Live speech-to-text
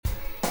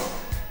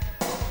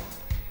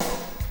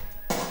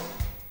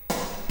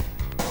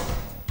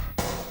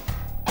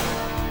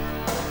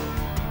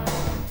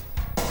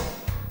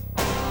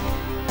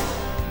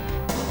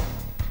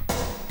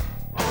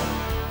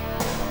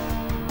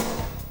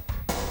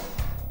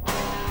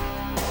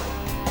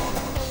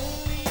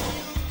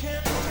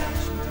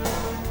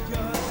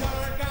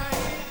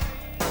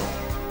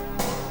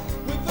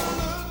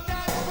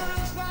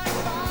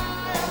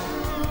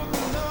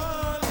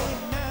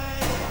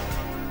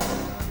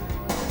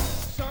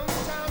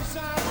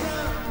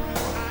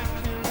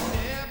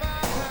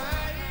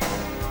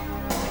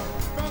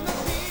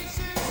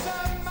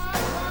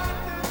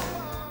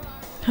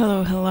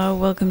Hello, hello,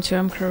 welcome to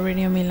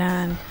mcrowradio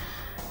Milan.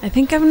 I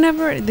think I've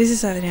never. This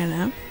is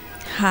Adriana.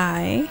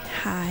 Hi,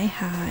 hi,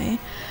 hi.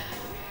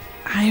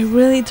 I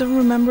really don't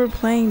remember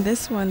playing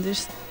this one.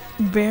 This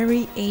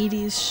very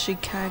 80s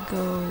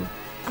Chicago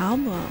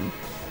album.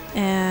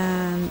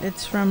 And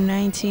it's from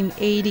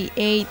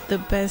 1988, the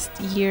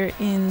best year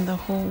in the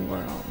whole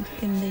world,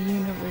 in the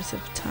universe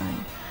of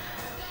time.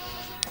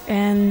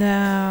 And,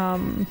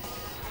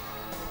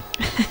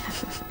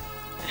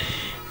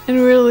 and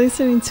we're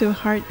listening to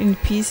Heart in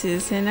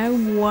Pieces, and I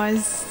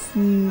was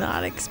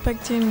not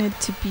expecting it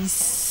to be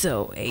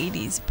so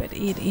 80s, but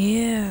it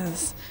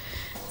is.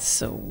 It's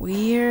so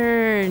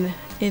weird.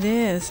 It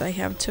is. I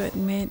have to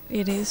admit,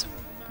 it is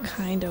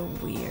kind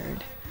of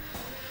weird.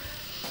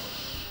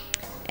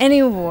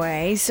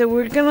 Anyway, so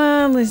we're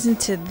gonna listen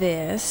to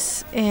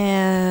this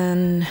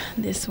and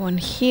this one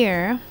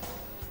here.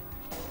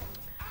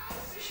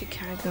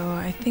 Chicago,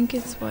 I think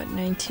it's what,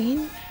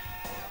 19?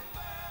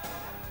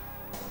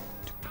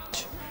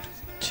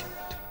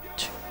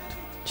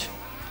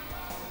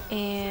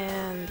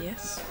 And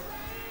yes.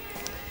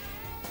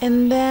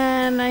 And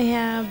then I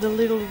have the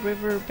Little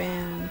River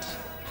Band.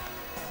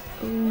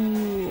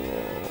 Ooh.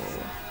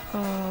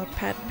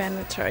 Pat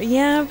Benatar.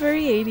 Yeah,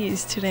 very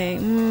 80s today.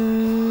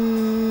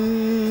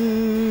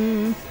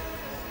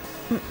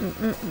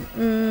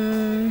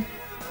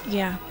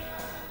 Yeah.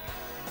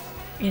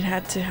 It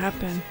had to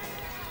happen.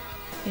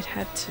 It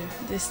had to.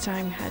 This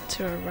time had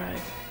to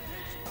arrive.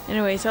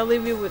 Anyways, I'll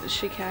leave you with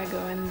Chicago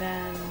and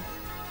then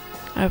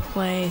I'll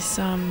play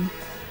some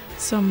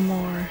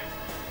more.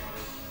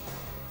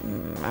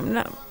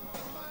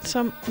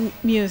 Some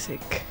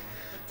music.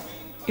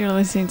 You're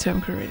listening to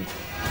mcrowradio.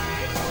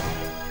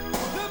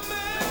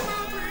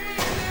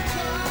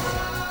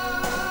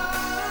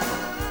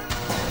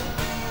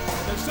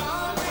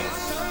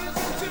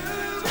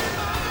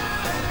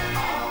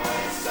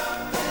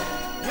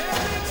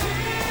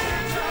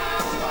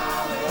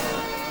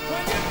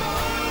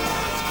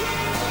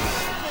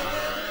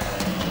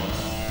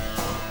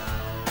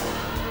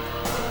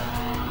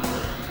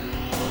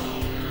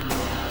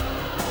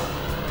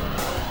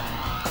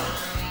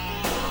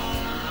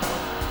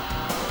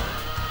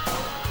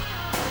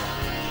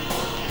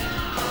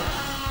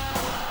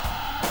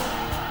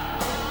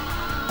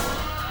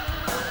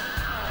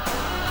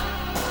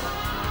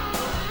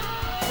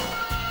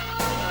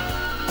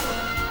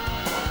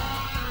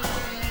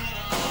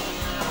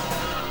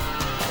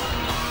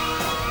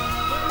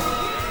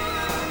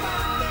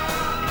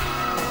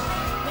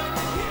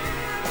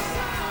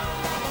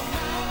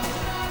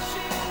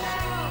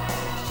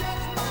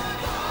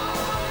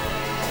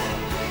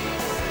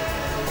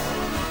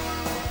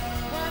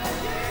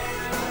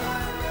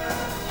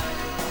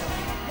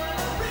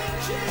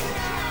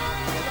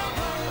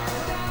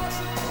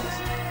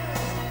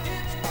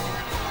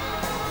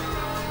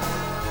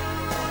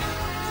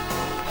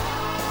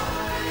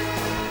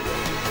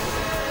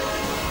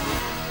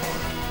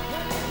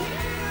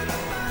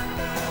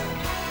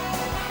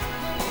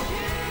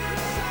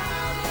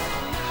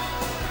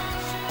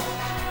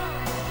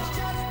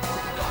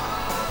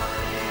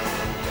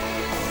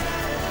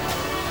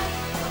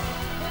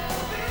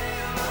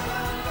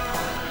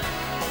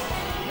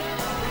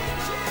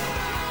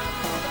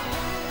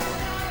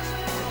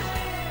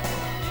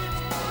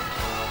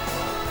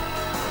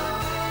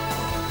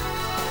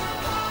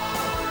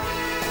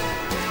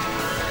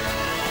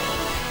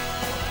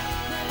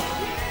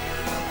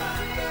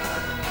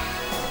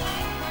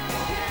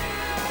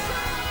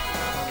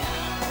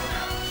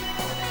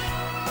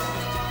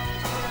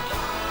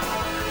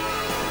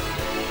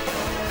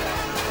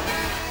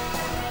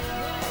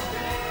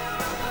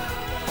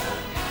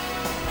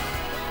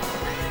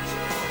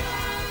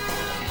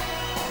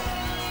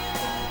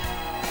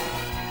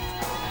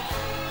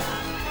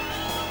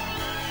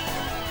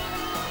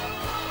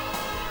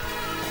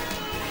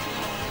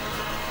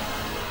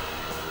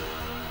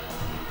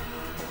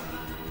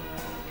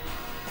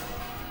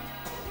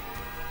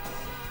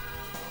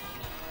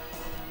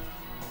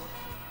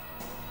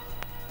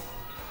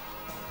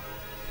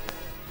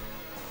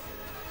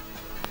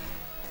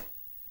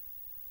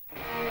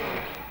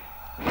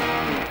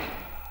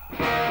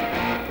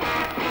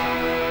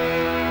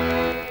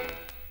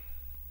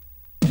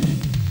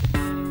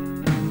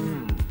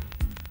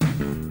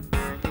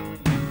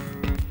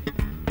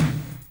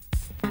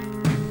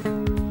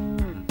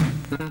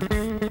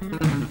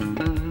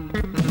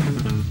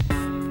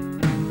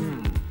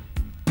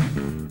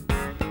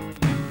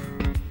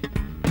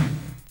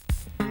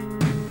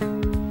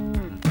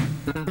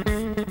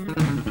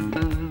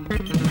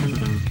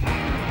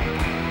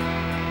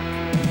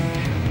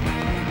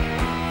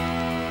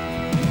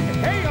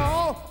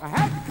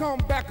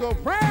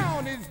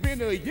 Around, it's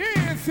been a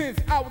year since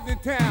I was in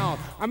town.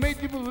 I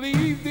made you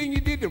believe, then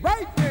you did the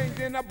right thing.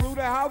 Then I blew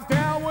the house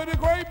down with a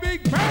great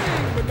big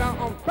bang. But now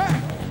I'm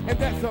back, and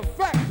that's a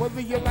fact.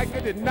 Whether you like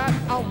it or not,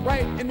 I'm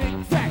right and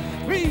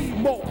exact. Be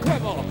more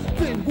clever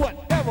than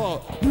whatever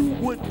you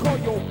would call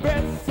your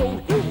best,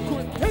 so you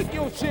could take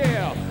your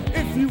share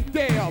if you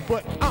dare.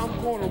 But I'm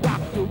gonna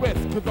rock the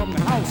rest, cause I'm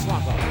the house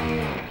rocker.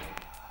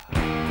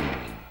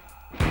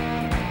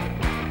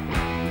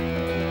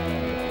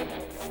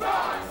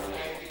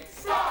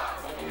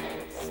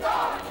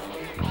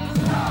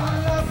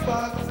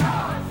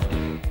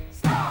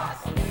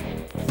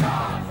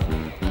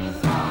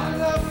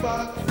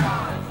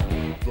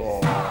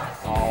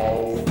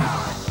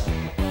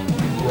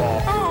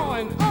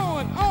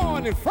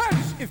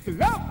 fresh. It's the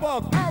love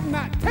bug. I'm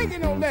not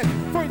taking no less.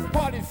 First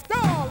party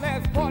star,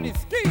 last party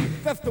ski.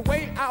 That's the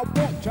way I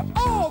want you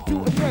all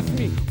to address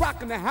me.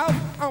 Rocking the house,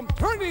 I'm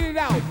turning it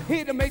out.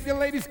 Here to make the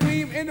ladies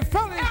scream and the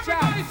fellas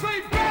shout. Everybody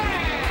say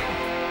bang!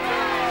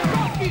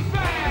 Funky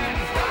bang!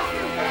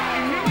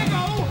 Here we go.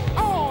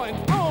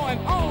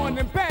 On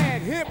and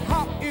bad. Hip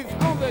hop is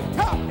on the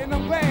top, and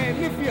I'm glad.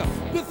 If you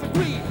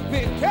disagree,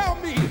 then tell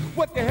me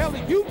what the hell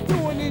are you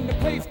doing in the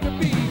place to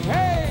be?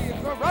 Hey,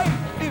 it's alright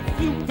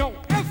if you don't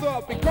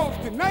answer, because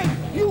tonight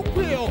you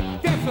will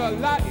dance a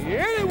lot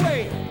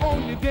anyway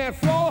on the dance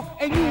floor,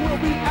 and you will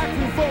be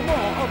asking for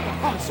more of the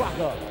house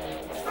rocker.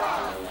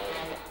 Stars!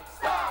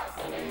 Stars!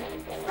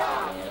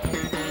 Stars!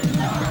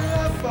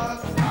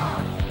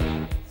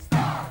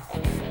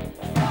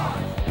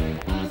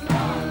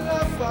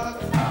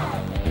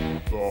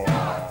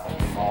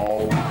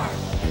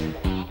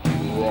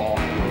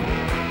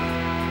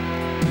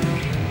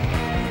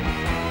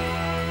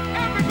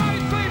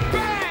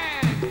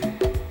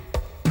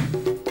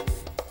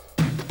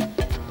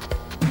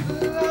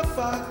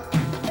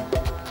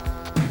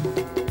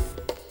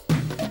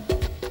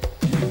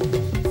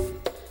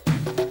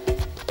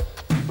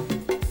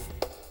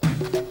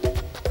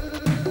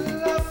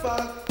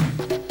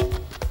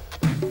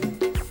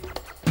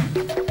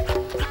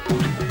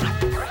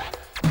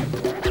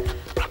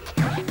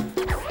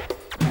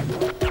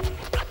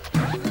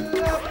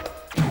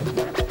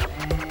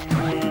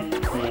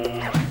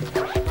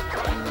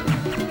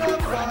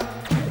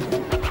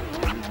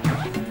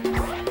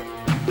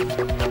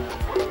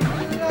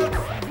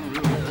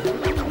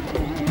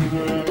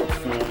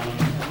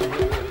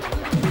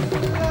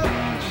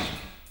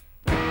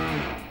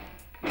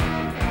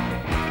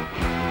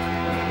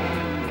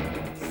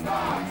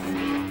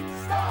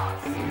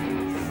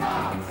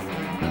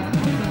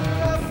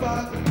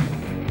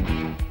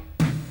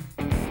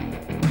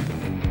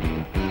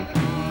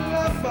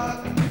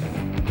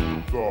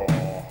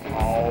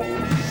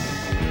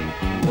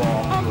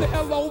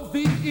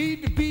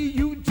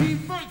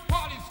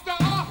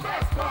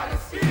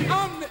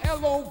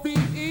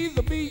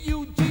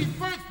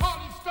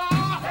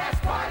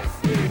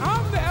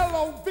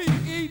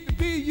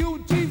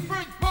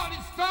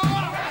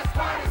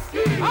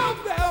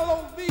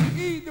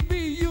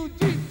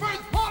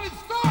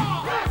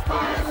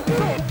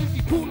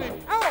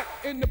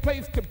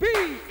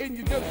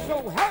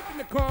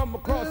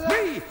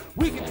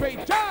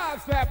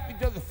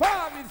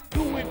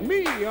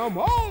 I'm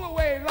all the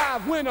way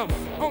live when I'm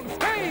on the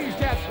stage.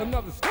 That's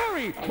another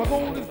story. My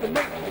goal is to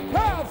make the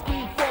crowd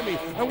scream for me.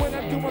 And when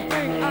I do my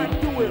thing, I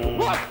do it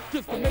rough,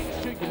 just to make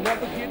sure you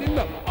never get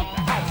enough of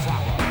the house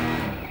hour.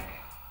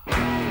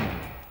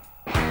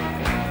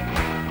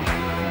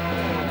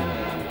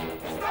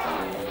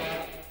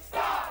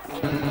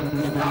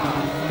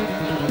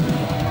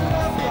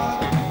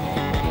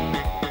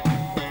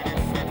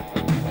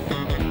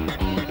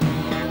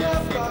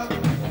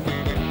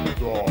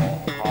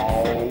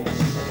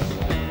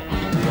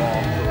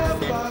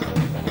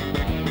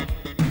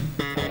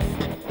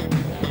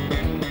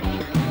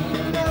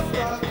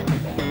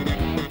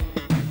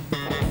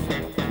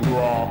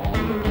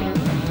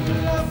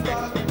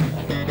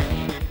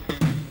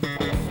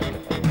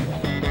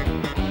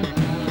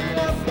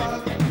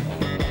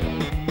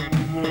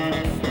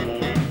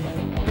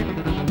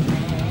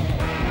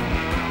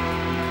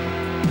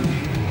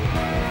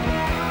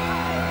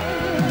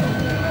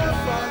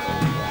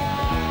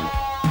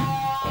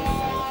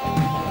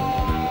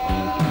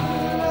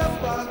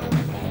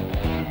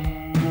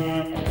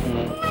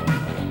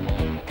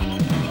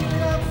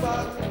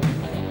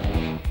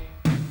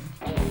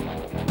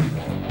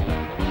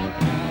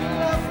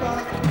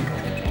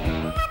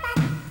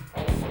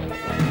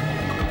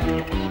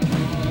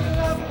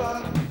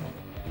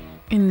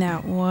 And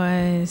that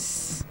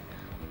was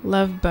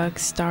Lovebug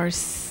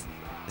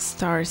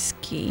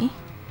Starsky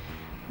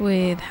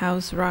with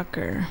House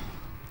Rocker.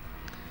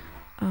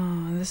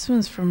 This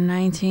one's from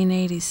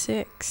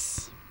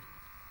 1986.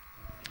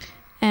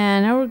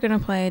 And now we're gonna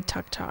play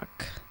Talk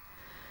Talk.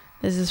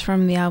 This is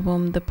from the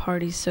album The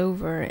Party's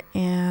Over,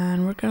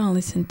 and we're gonna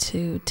listen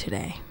to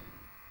Today.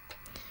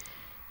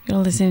 You're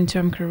listening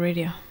to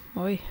mcrowradio.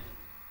 Oi.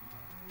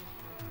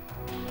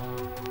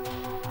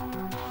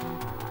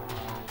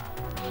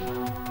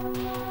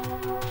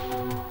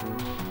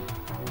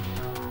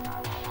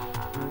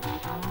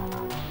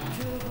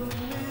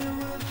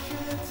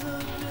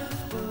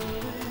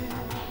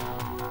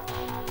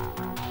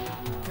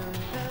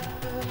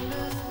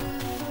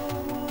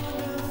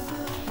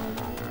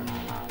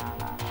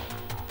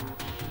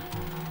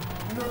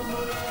 No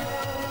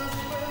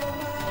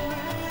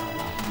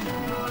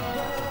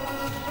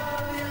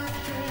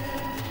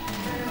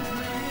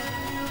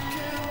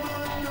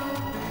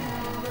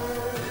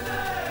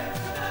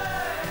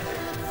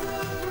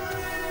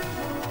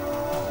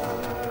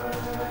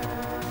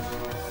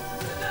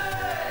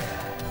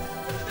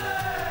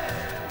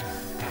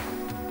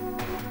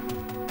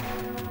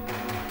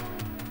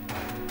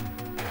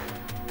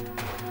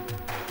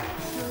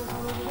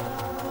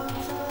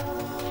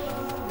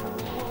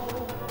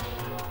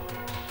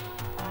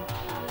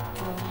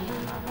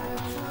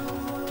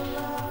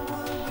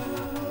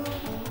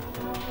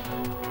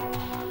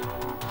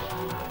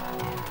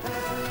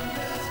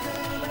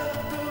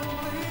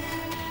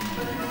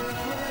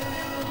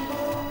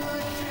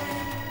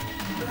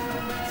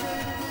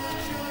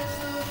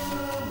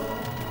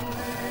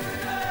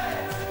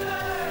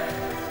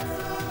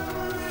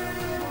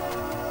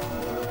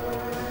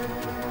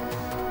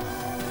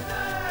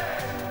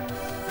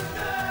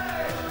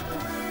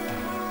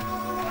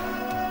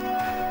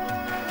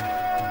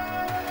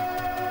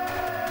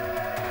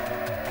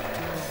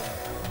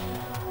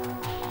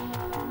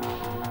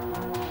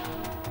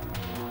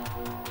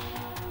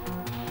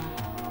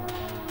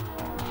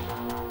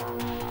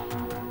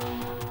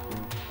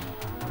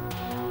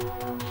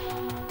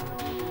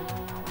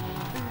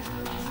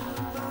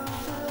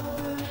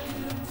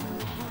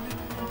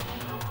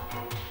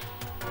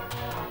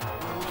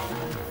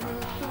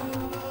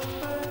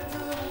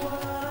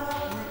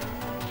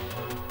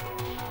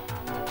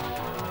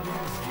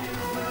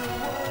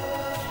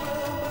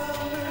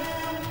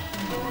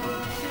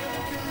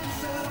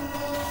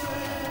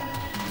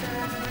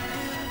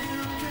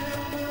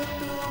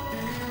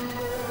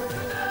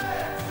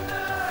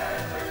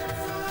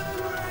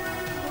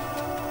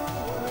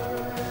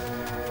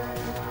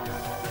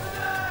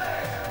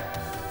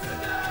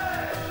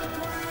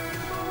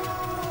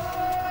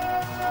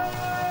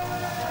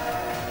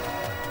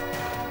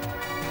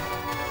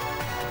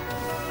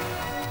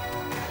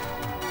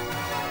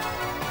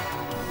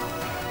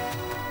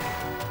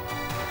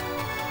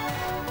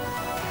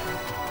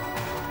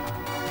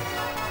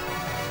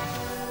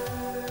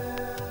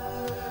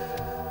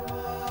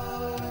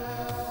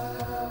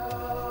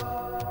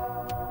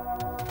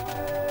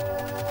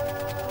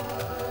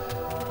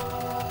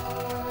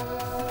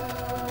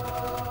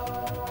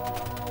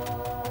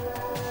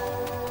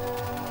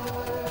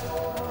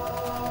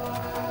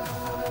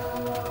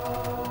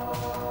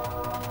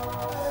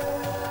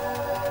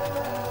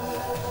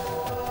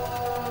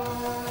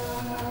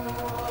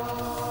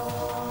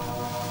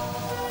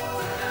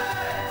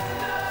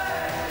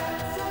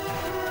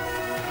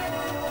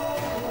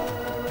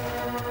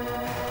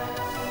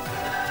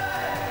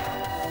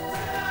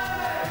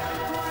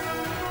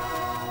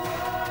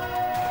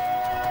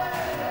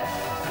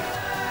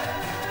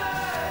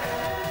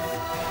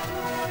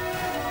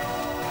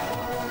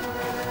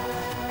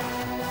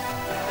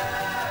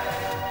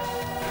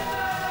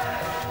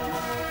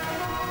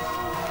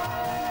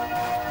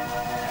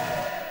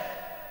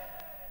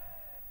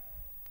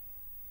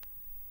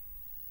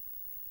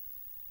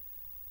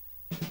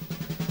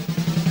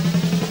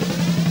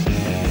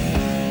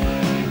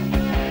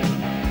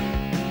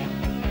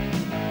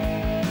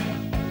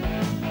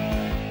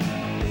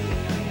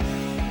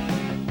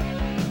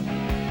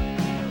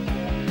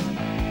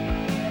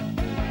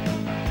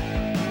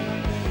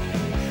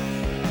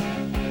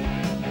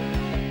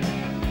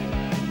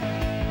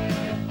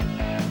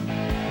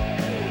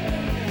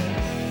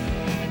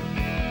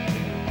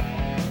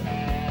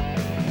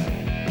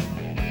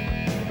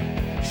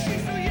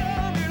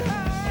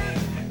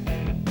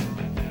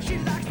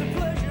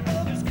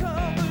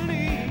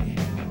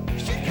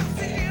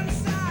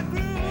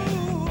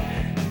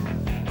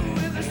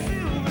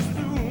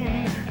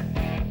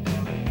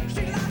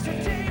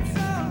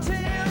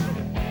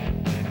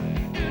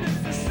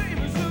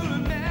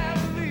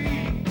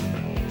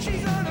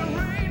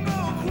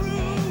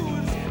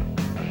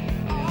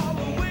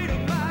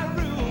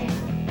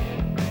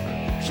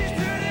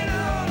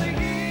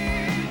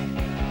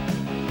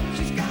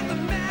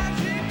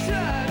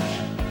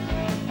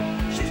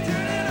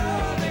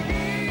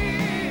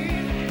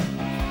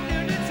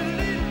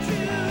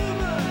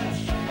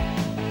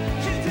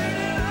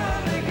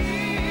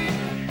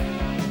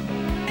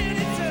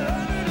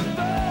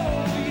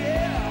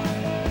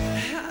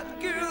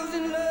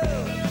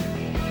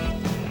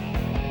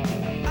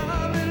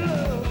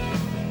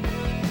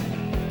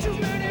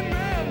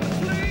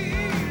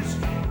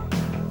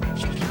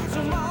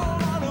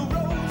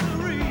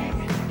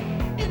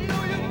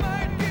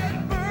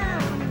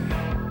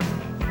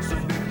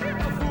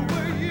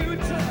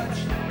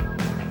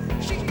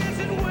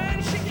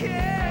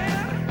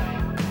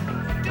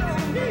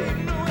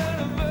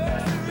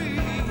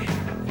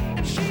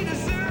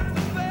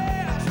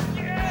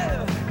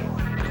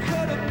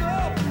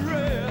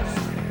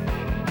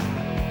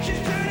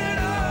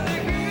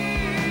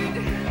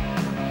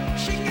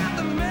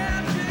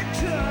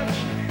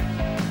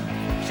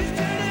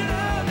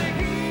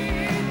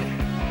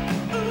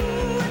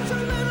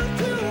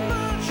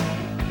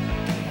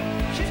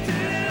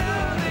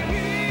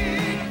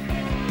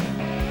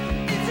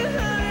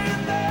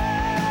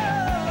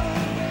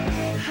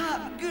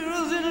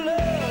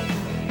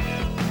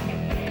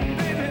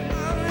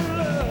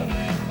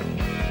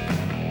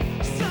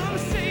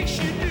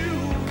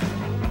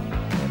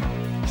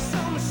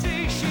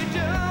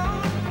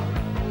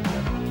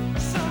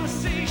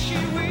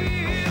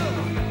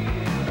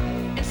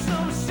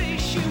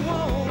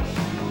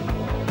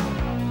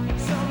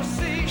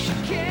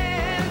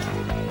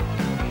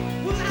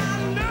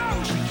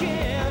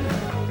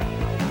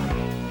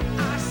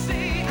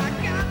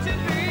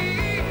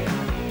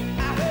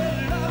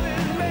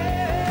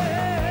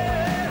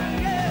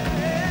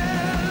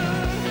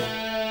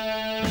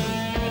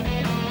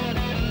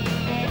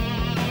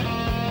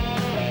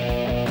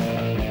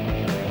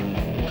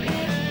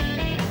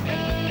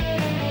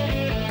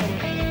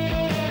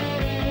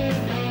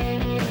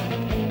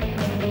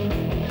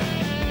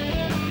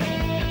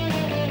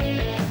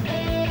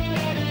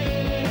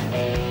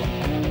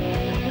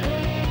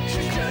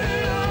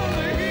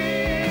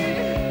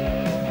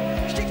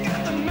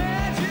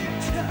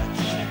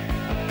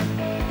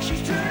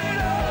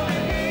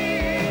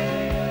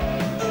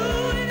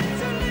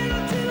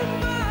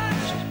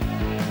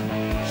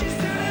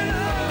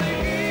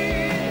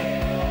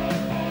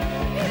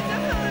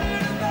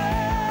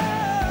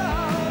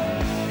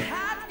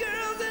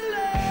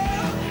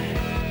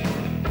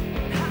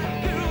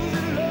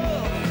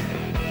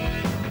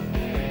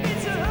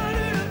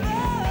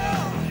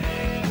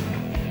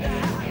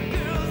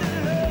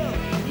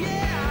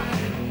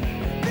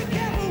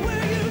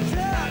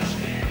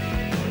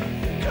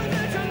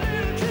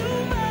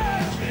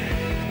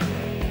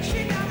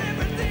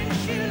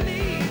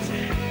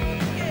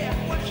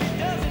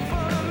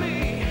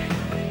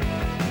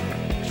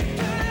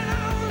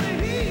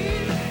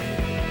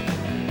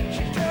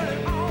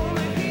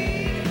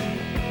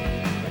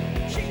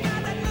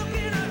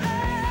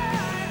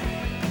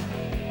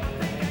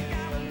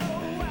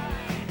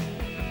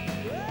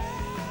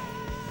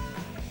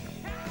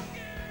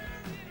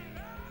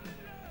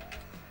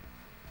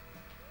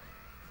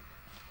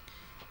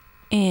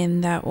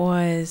And that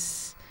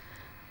was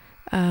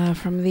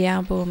from the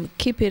album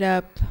Keep It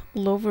Up,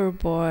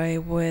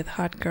 Loverboy with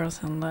Hot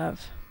Girls in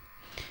Love.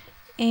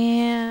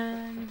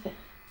 And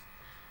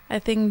I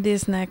think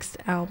this next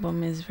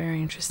album is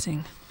very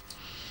interesting.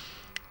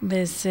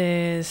 This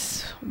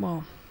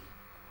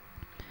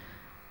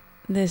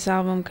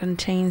album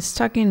contains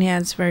Talking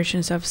Heads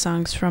versions of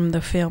songs from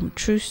the film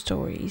True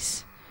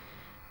Stories.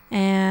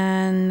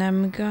 And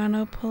I'm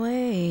gonna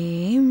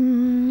play.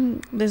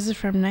 This is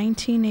from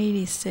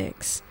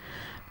 1986.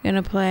 I'm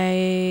gonna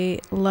play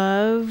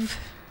Love.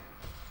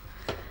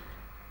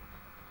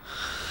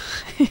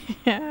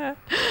 Yeah.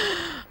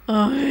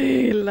 Oh,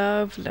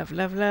 love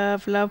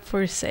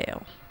for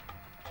sale.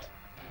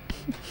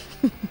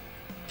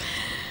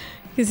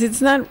 Because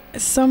it's not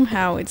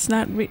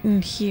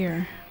written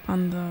here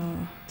on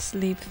the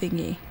sleeve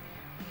thingy.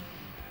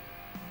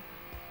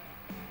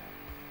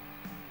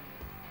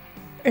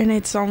 And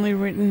it's only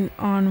written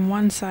on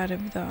one side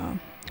of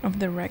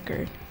the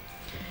record.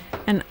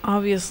 And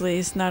obviously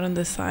it's not on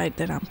the side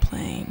that I'm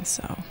playing,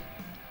 so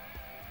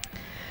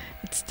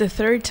it's the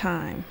third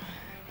time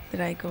that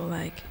I go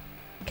like,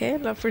 okay,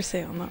 love for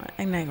sale. No,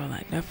 and I go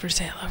like, love for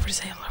sale, love for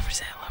sale, love for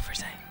sale, love for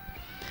sale.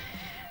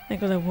 I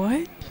go like,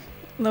 what?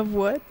 Love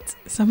what?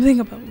 Something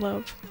about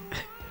love.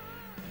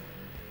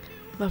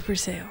 Love for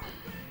sale.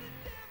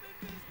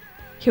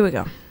 Here we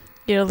go.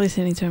 You're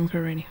listening to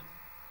mcrowradio.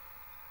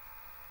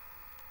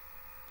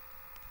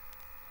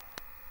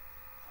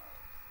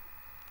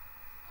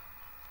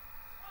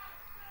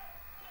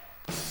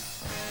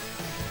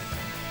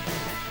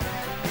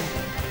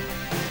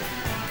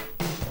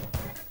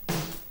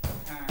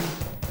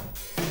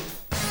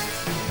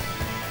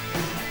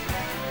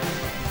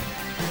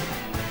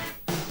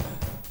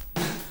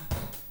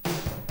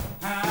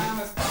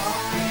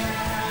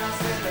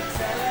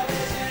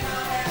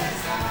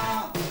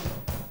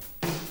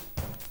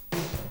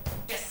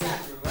 Yes, I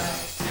grew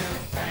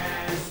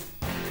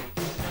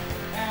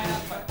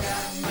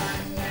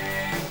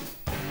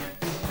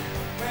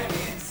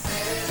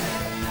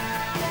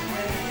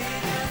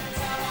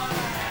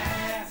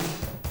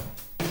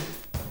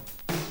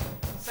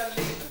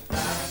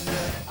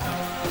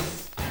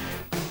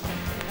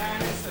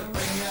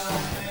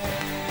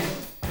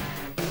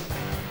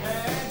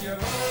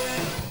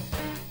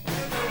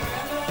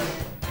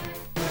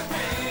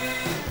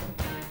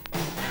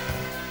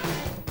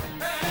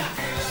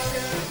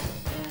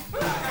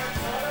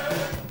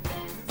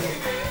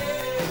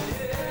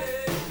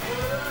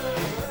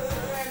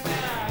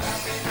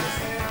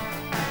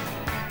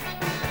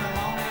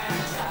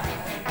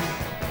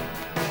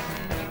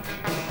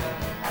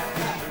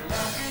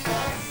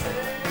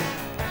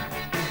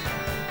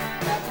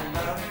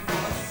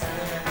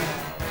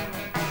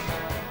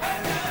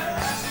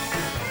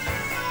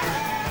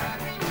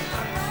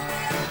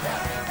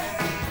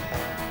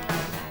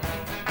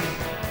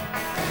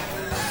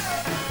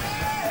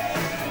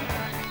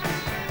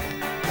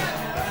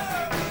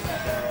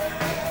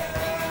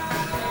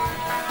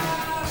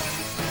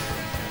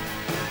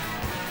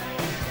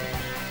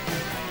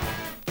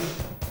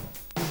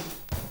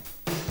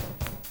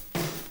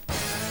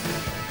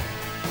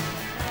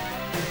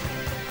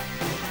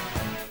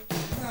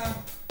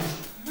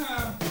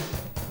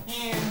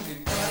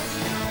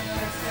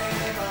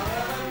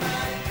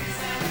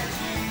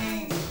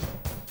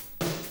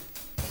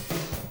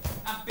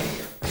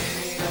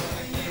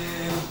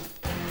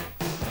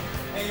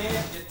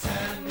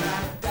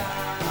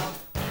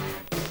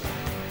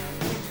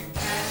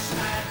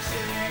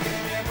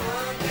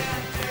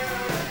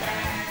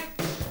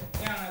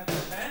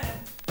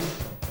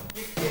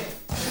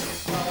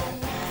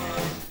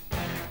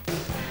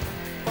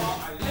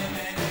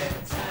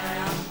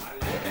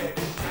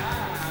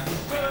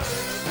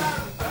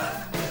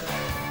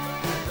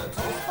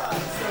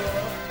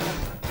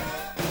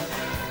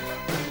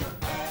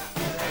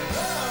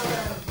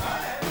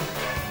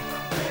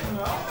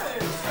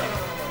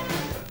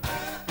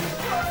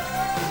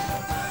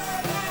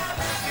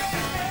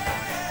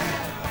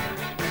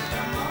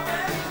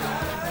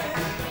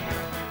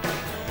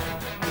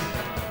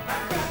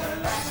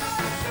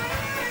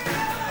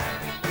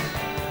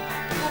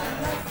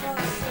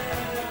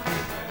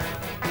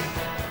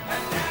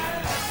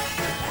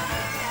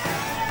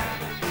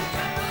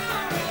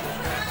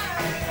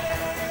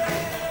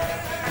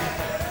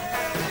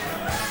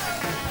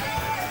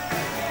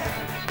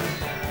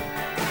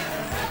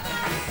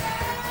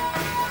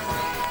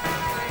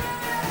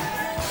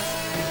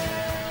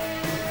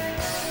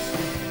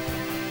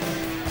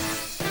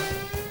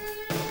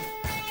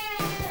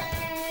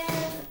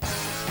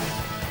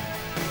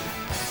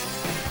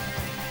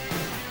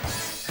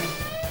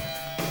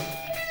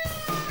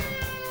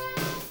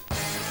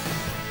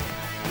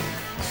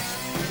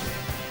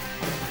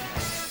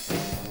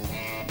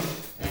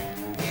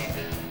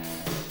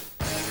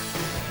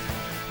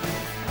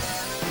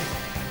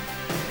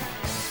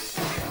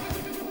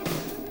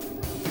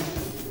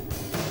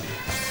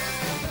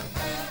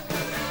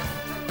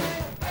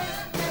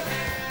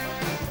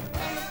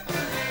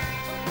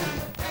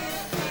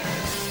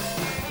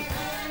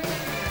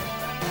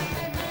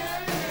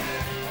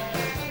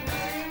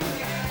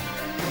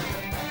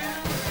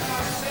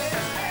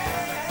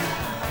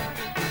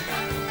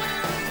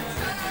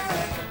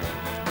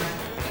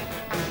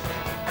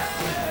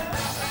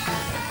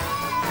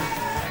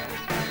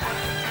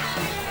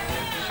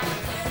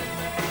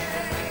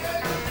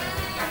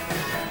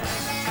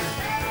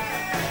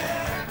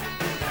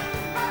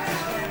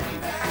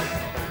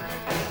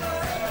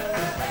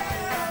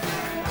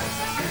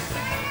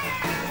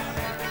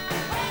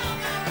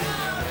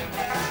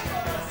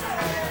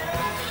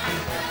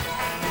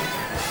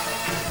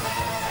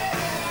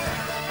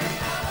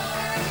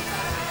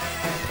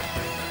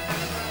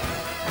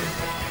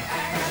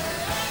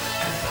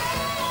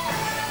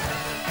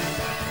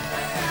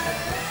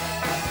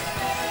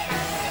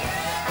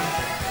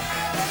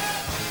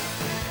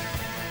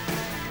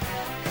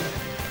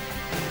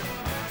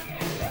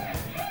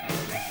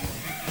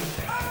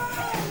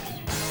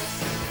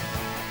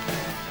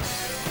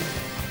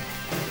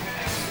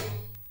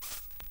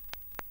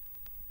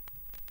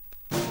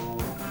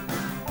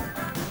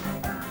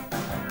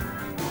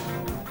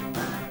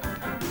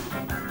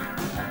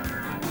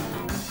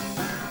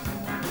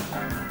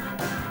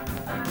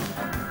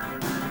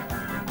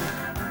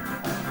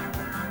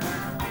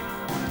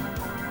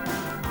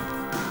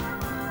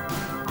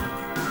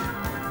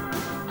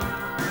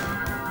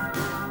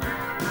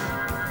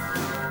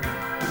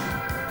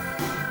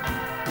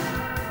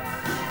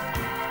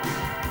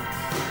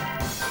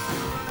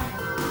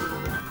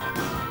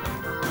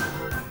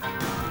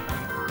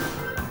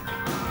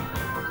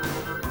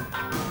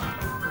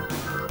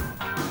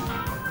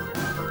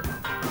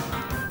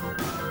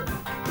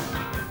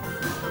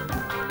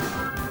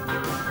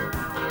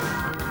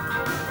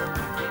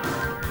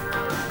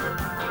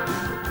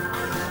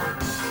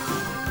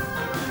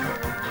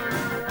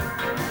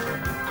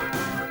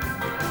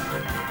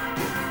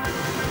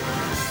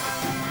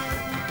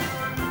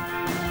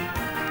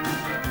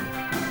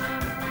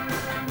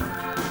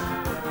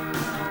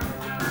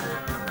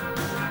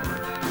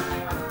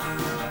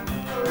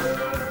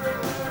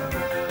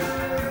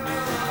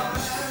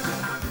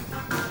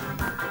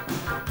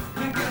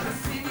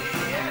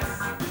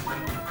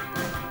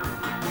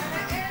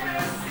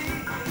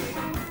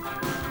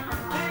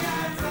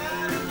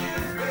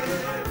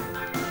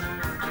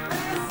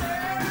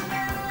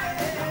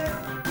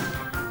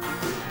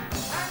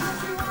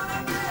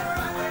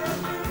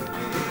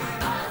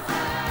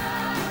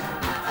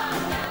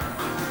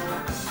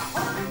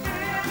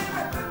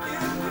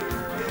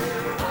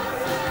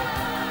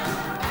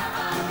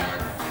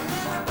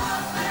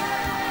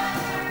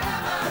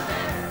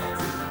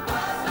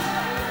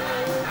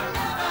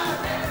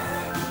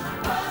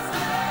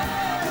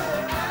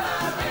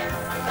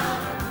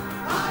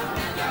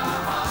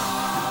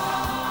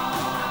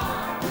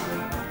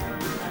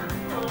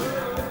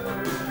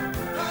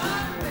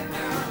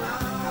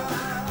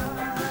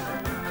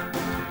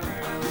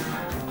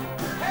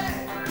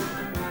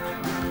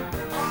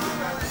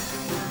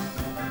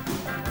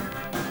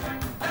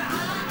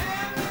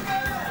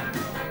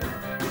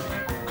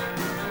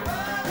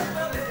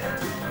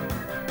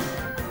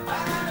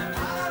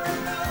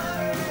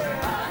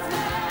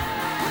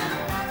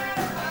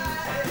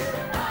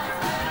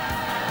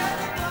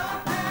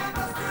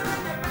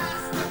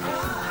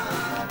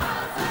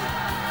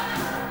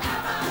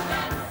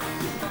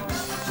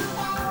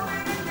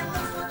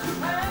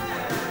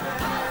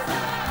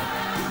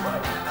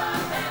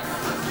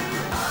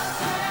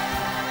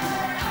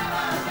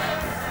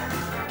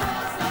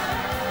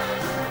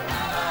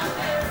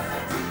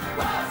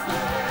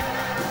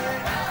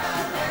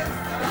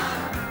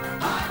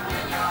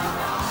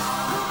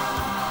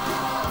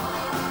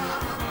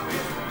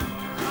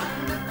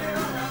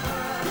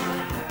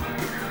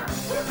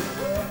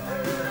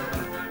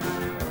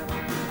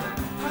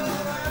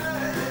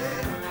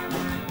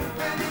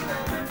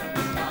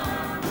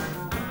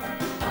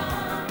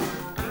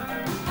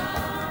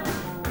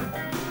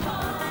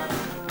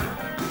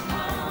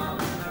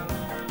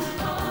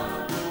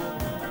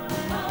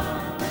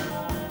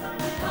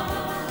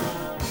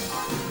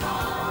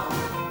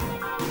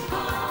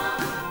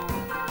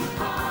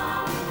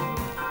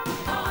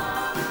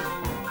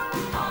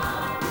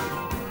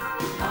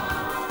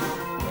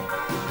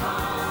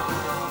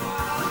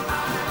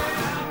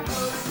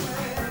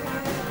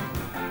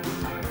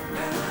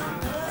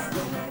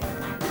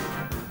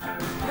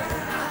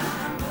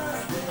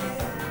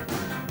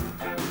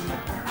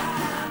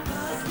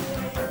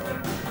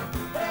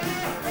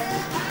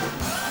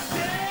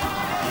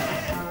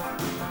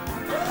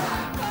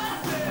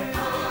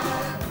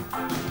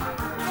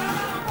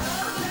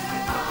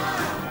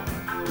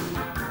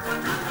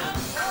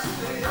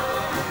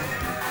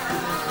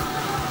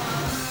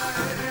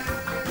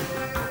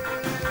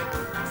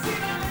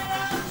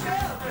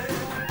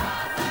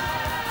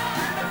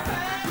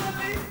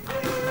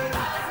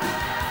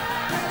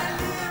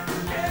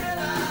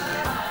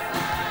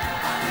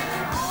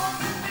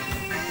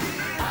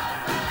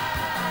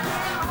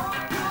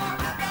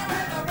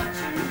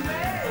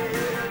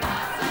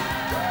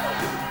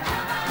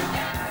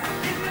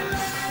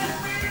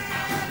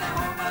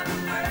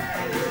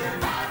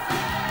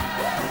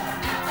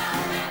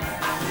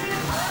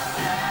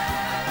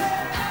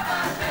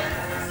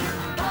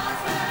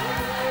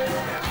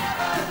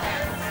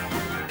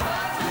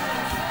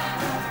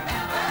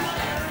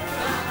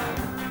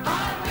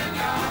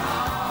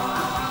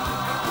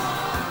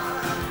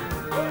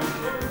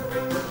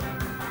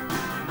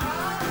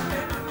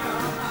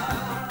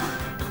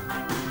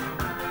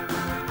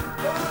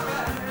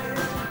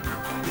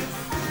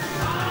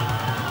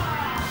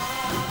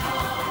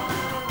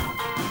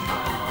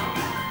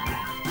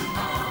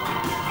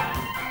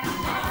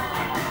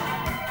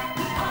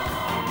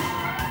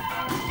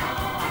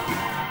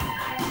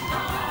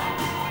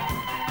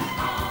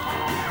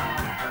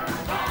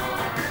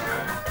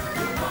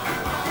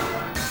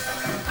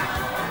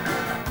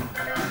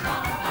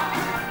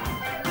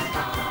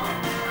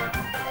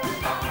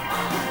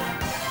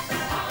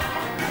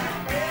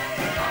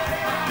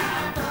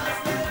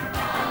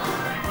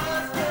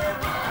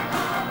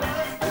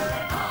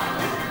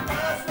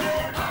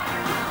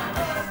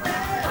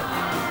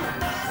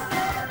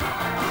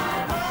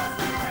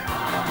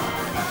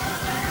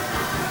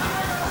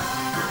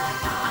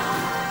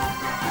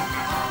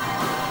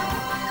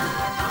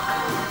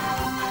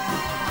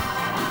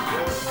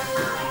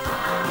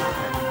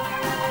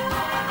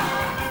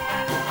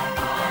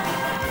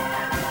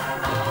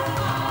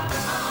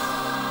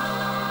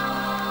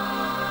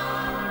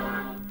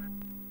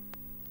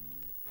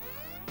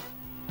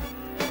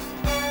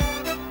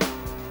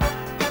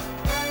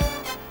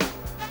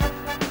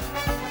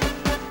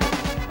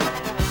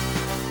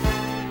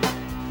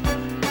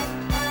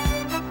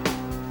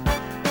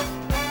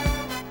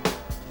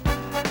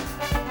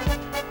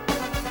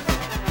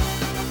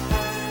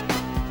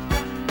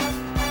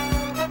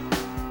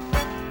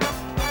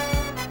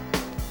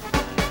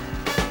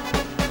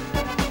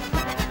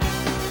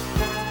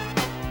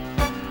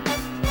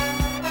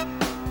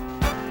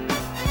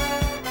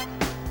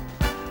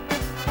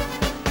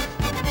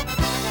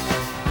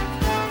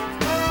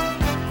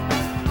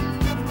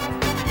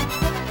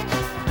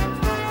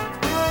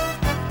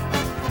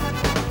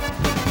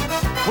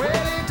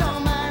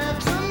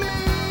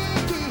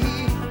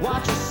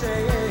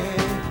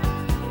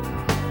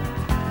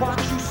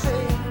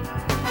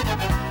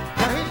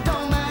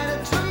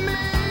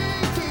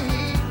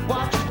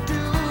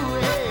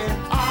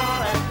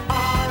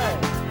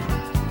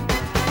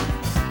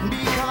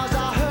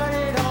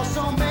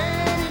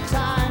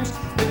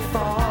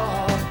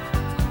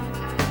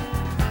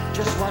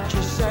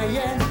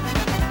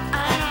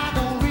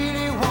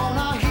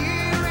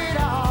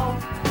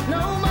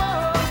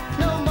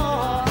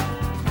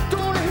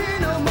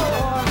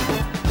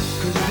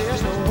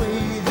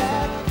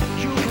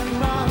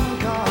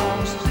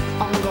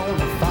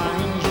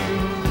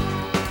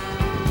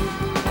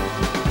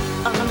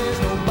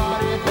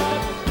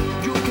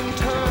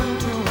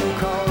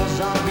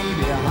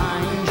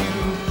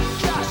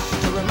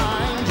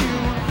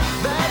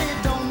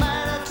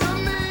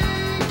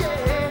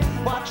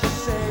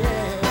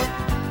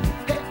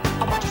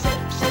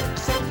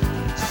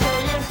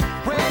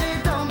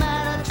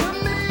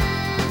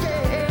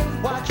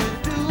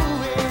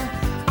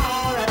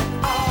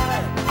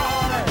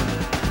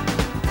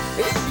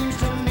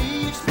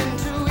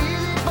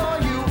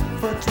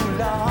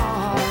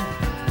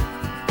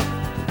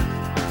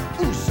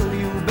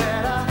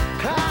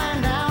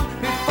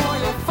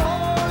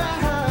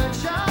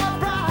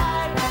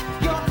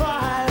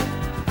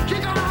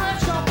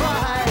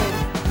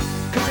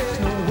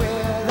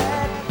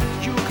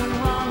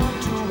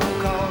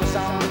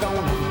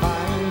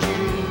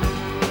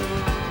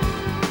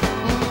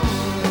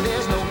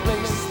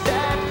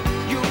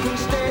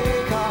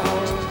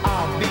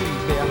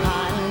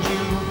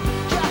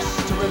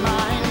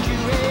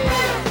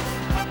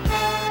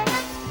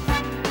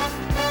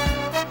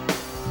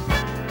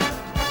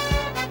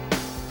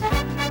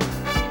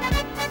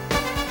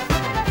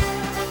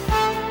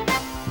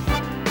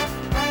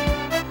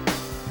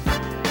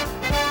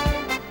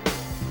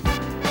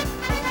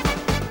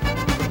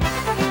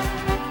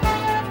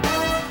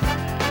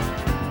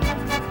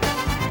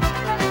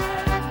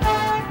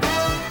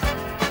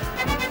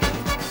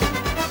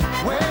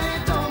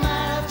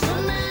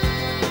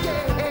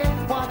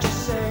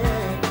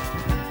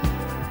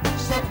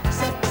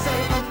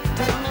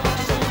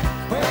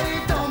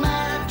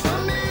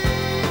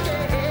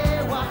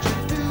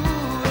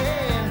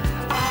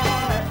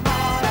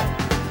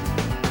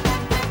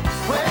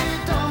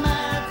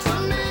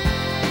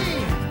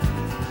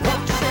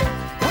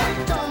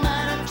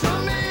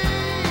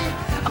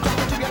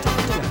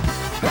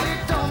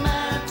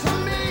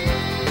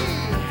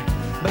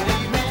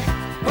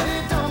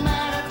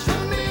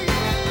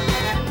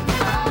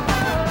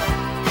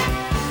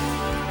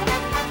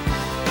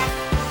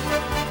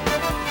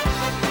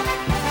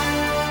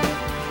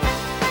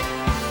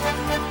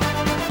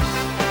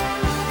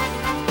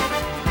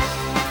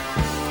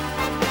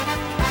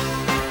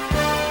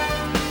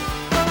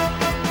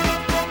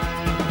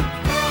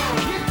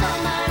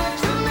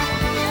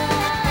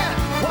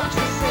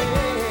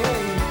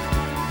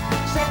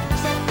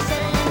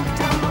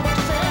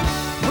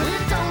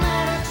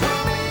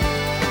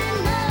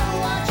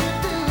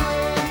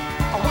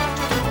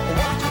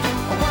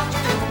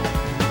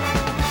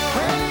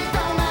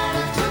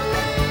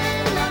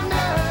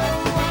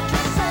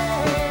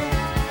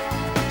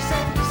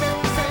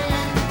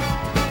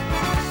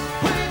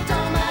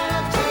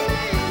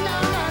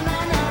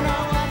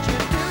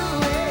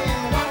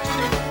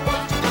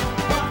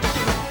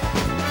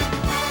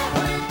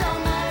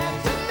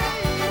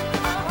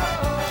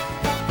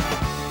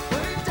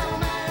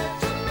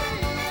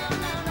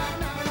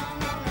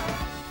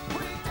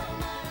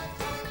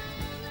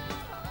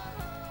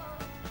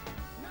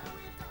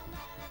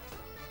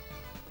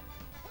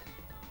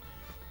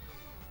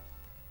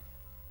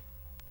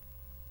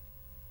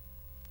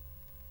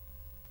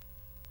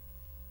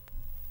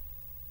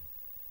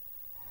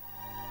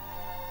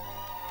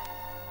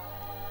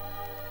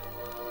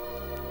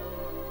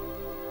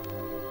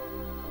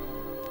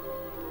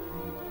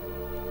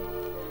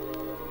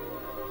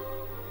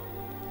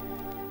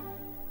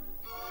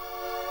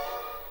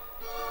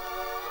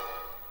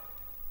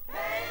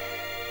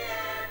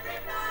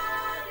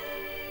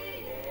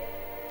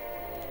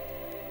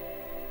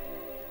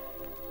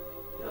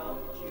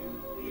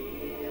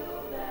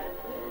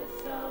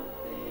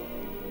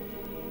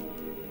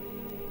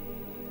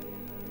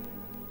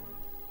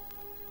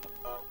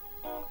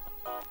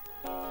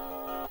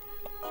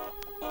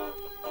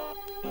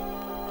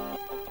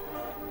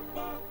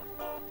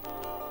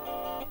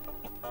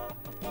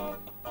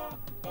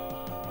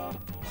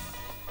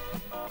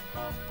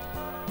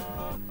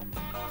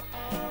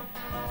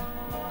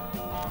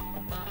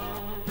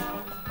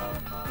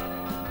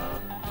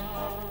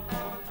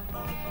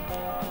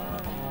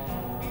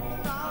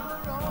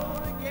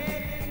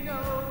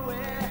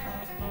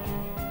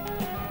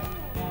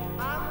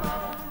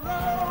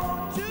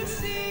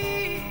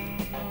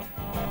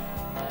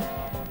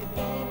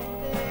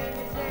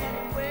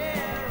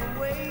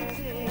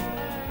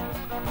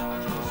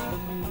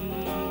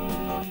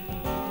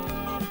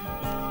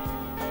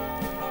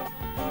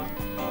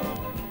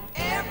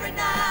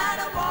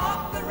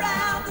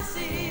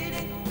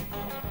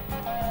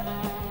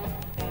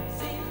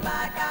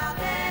like I'll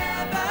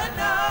never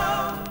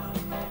know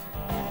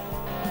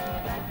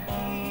that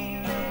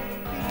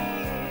feeling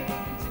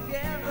being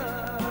together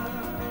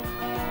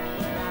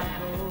when I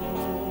go.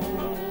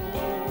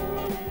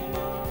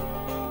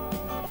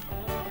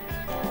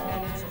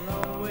 And it's a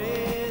long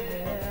way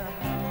there.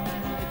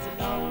 It's a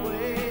long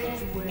way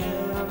to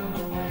where I'm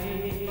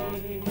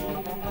going.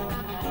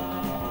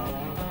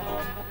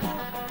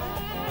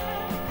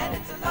 And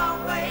it's a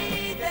long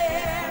way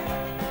there.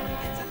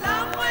 It's a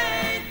long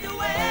way to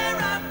where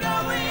I'm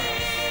going.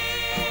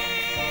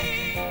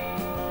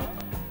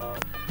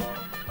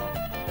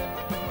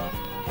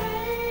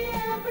 Hey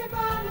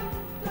everybody,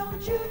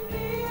 don't you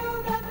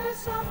feel that there's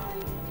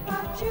something,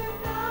 but you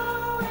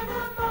know in a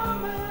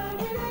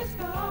moment it is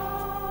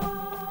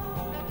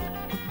gone.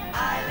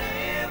 I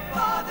live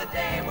for the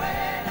day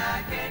when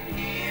I can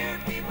hear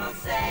people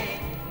say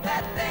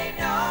that they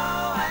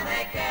know and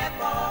they care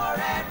for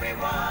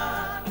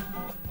everyone.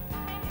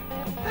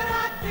 But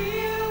I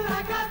feel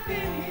like I've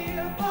been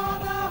here for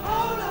the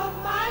whole of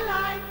my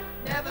life,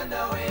 never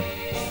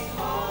knowing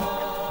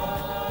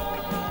home.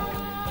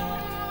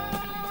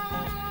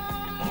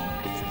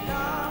 It's a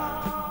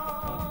long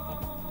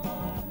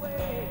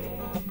way.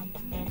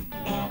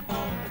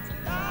 It's a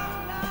long,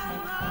 long,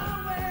 long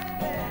way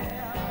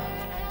there.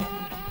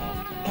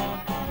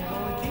 I'm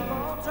gonna keep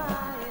on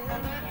trying.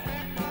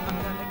 I'm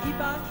gonna keep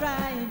on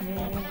trying,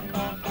 yeah.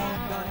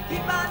 Gonna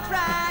keep on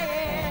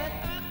trying.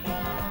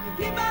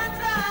 Keep on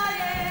trying.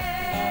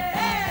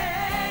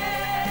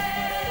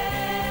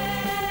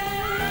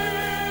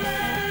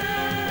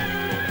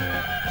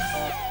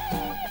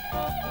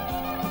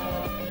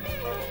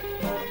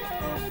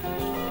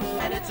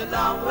 And it's a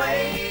long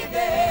way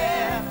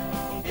there.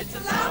 It's a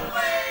long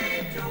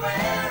way to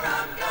where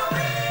I'm going.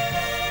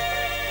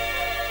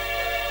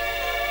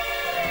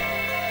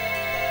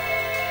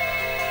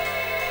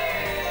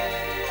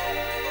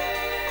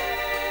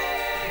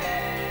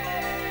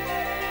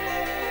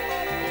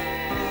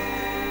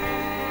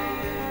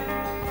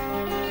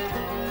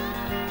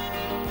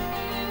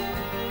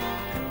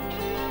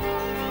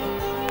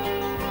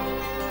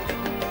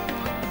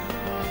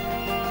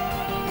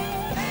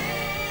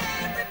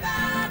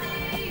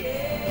 Everybody,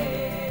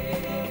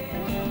 yeah.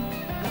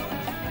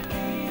 Don't you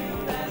feel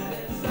that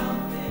there's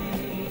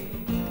something?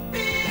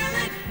 Feel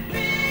it,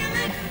 feel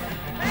it.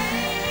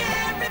 Hey,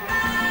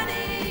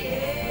 everybody,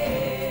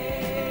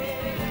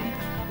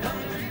 yeah.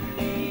 Don't you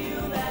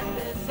feel that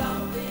there's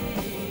something?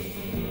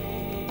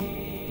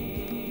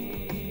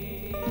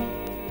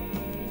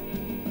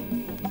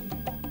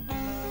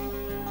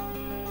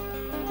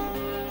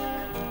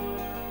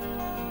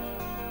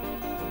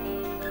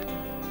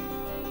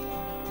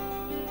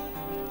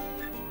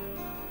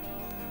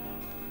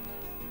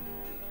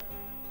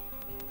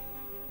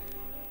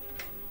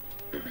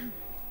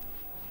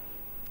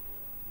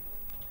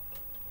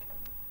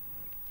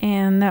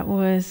 And that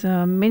was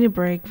a mini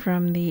break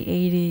from the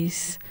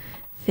 80s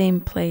theme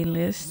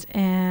playlist.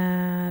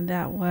 And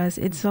that was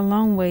It's a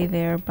Long Way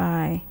There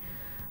by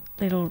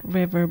Little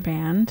River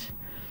Band.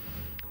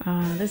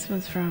 This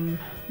was from,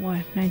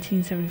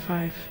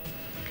 1975.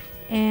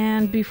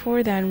 And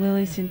before that, we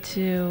listened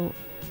to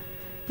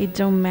It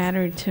Don't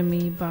Matter to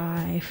Me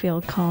by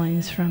Phil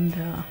Collins from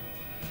the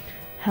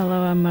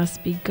Hello, I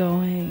Must Be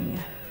Going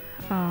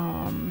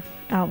album.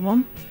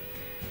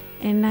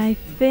 And I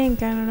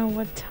think, I don't know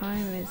what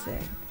time is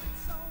it.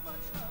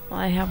 Well,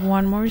 I have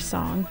one more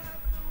song.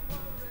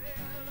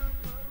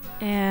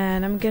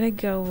 And I'm gonna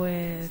go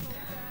with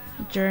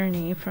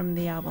Journey from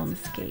the album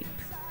Escape.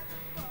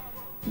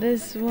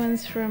 This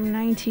one's from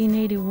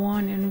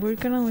 1981, and we're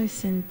gonna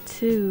listen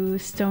to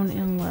Stone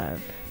in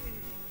Love.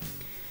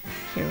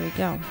 Here we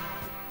go.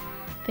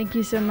 Thank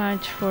you so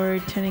much for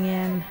tuning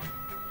in.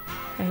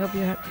 I hope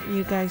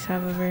you guys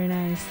have a very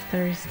nice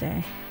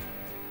Thursday.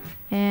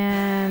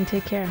 And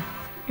take care.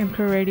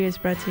 mcrowradio is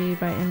brought to you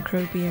by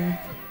mcrow Beer,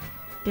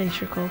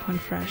 Glacier Cold One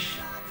Fresh.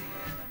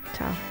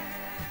 Ciao.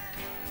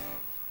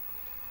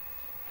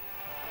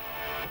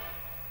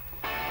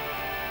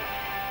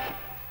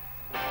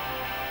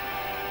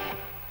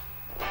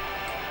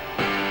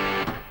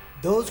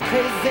 Those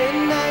crazy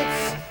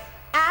nights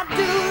I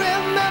do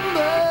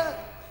remember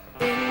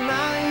in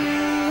my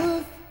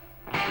youth.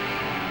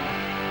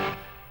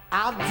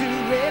 I do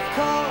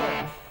recall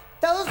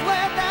those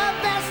were the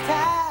best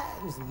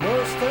times,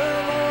 most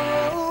of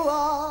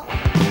all.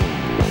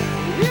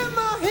 In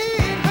my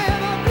head,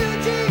 where a blue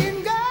jean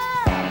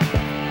girl,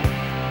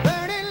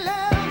 burning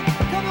love,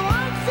 come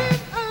once in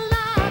a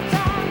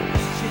lifetime.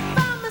 She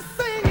found me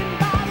singing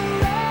by the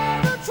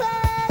railroad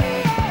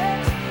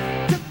tracks,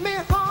 took me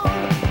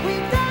home. We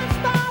danced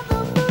by the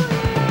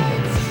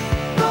moonlight.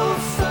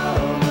 Those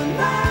summer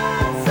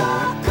nights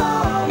are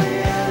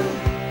calling,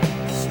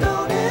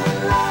 stone in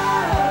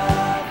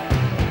love.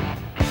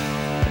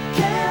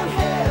 Can't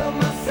help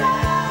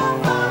myself.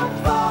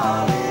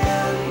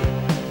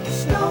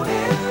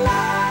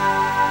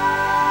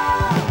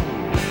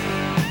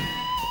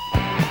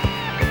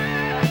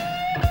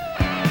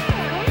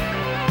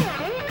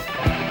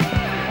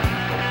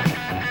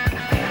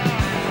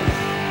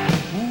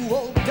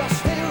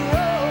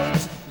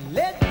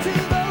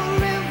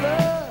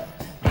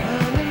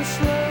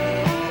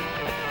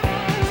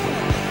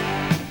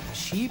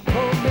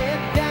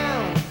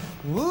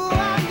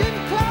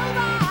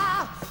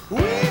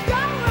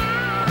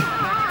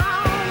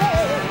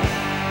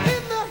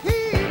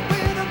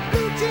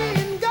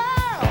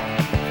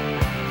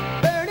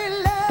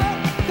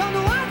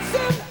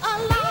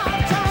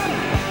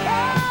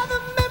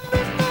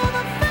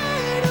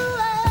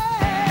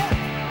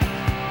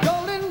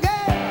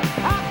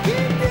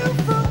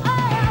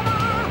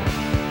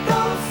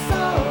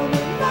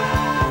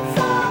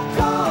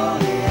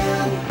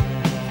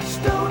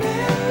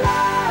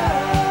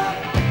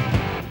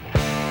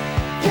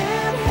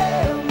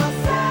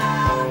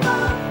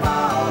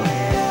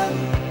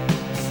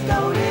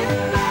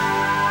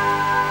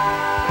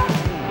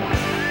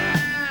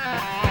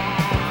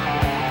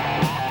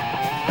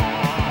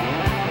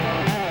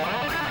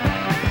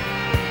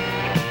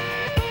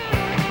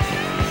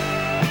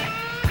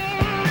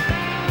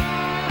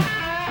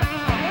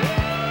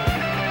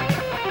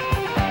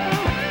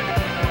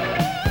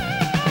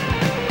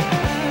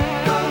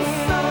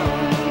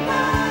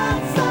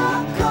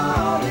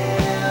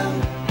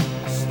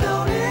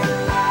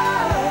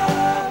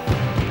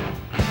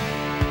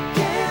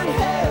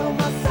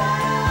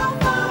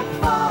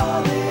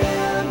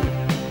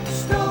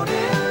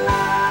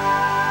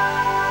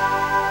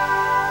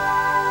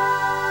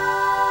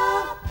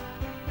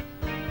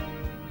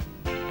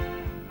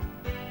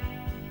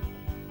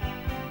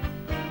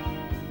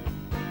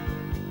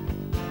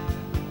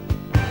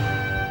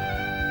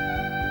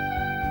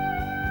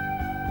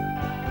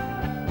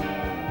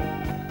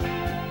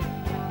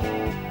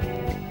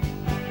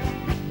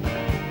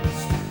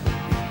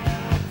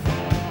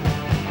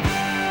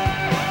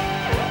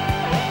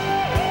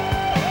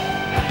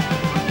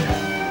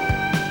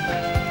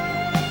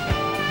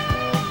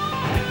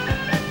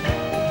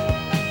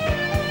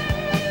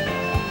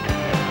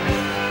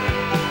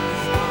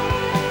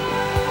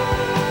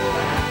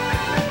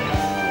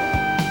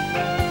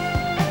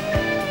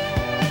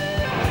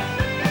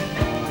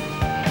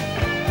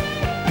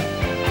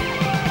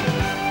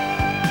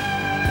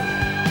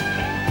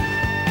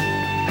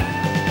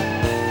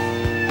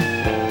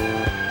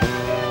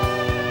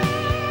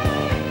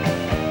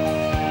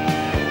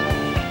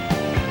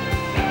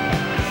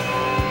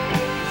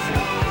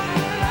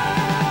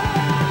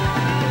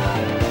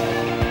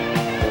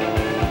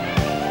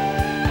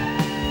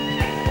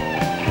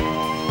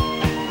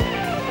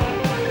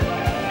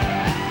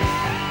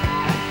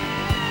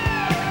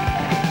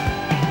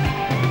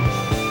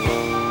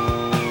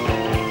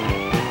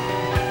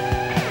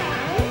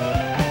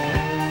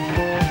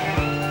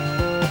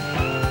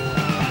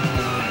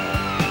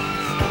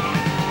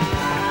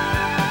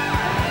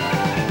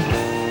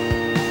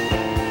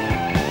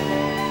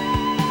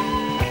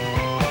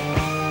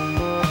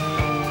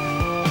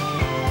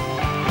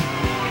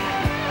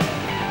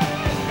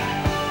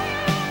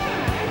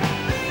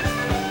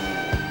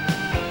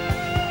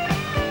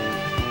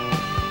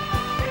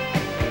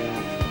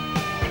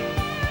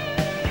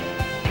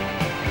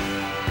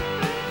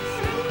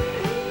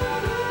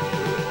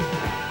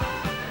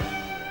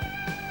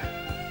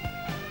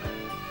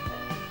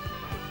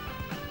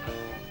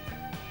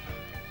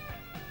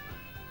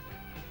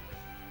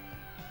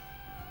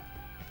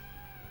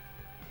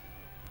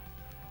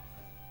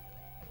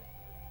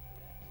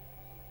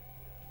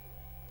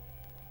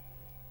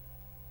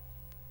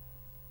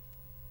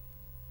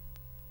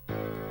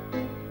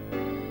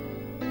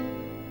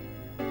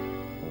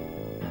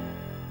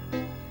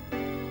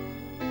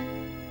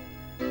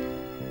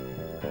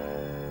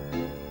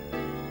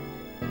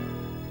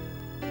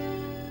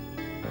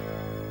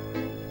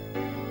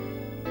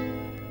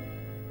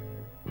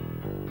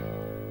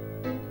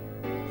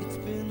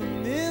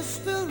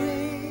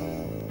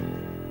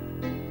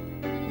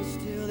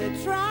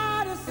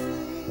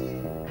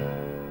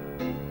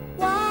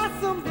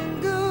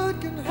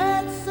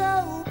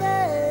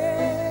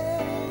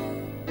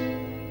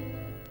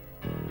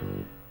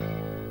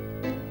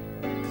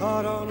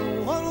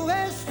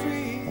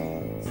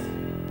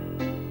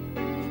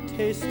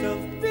 taste of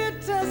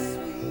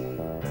bittersweet.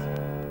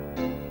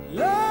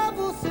 Love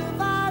will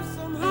survive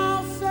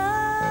somehow,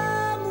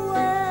 some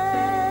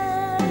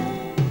way.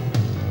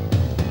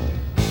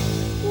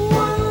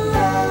 One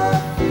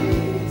love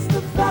feeds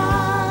the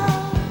fire,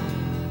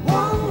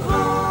 one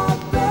heart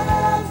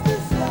bears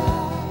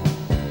desire,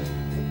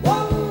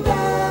 one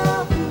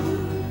girl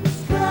who's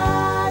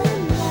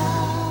crying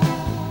now.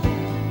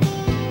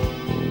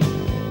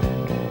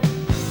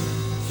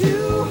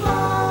 Two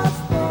hearts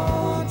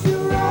born to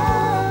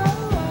run,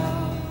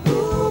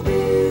 who'll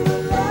be the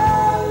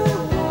lonely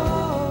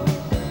one?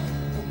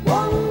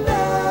 One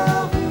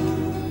girl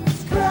who's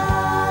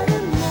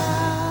crying now.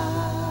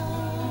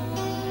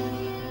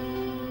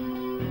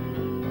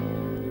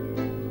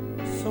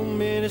 So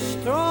many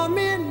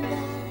stormy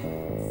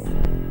nights,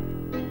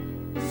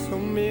 so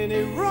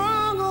many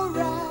wrong or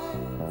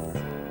rights.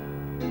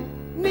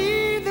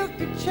 Neither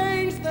could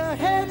change the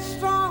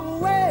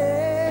headstrong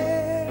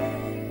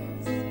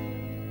ways.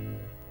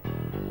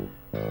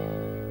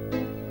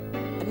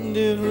 And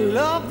if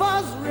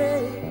lovers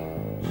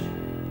rage,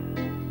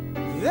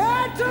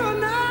 they'd turn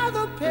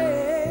another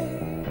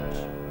page.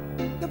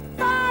 The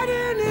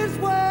fighting is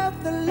worth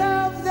the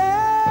love they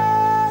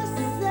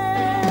say.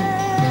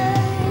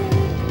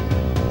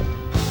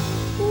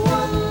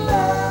 One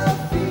love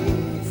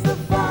feeds the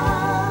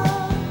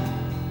fire,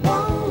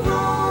 one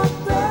heart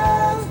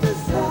bears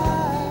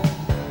desire,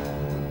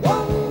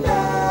 one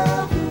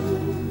girl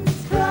who's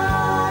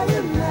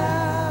crying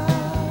now.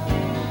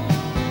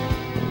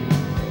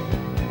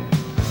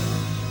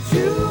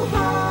 Two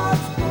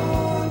hearts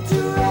born to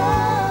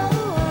run,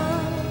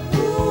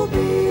 who'll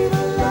be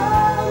the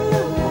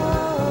lonely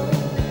one?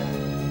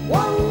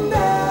 One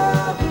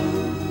girl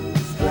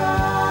who's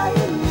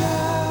crying now.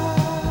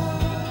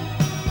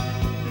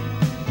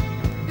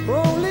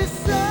 Only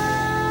so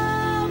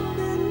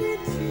many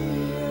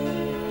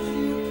tears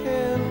you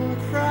can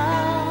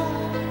cry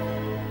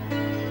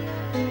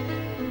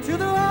till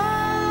the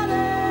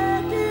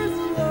heartache is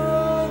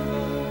over,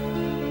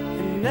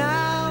 and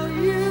now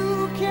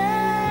you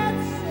can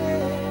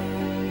say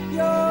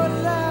your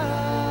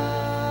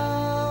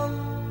love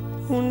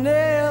will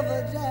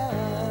never die.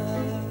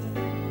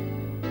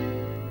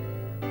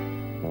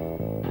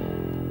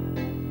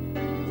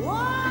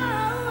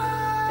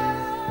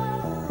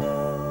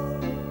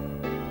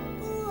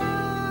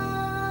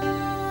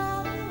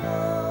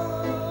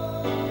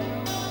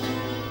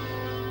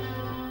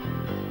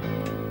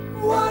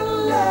 One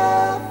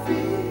love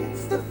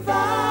feeds the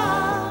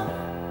fire,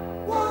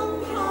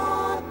 one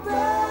heart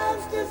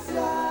bears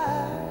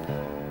desire,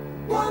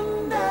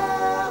 one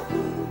girl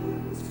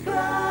who's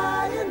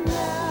crying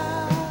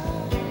now.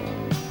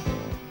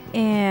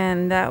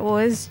 And that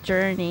was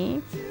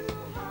Journey. Two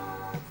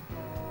hearts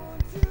born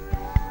to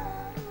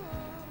run,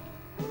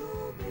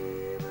 who'll be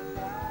the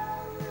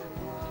lonely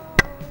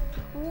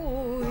one?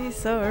 Ooh,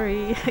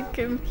 sorry, I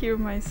can't hear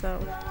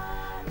myself.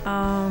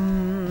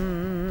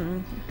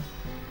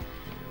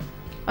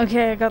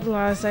 Okay, I got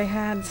lost. I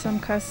had some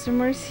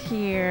customers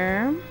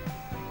here,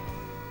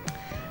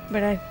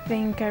 but I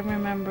think I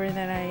remember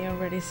that I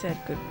already said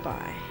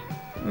goodbye.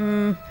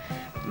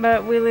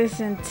 But we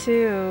listened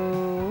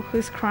to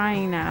Who's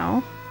Crying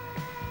Now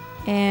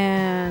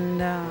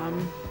and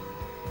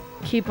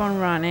Keep on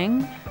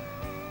Running.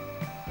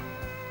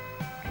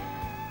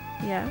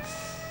 Yes,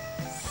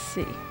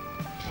 see.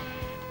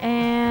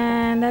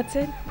 And that's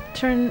it.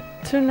 Tune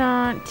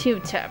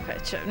tap.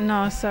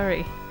 No,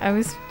 sorry. I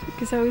was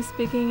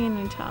speaking in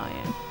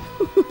Italian.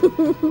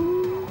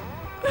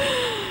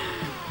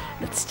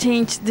 Let's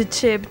change the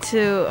chip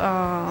to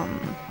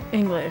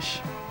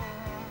English.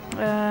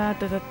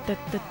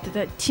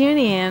 Tune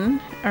in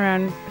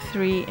around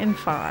 3 and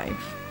 5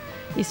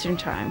 Eastern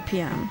Time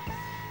PM,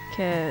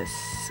 because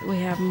we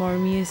have more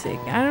music.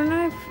 I don't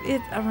know if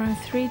it's around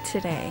 3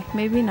 today.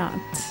 Maybe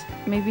not.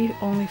 Maybe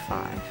only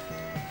 5.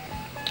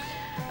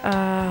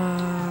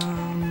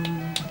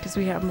 Because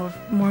we have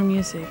more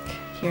music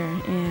here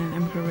in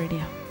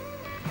mcrowradio.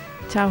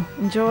 Ciao.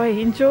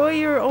 Enjoy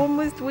your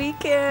almost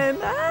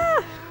weekend.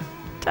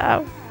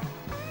 Ciao.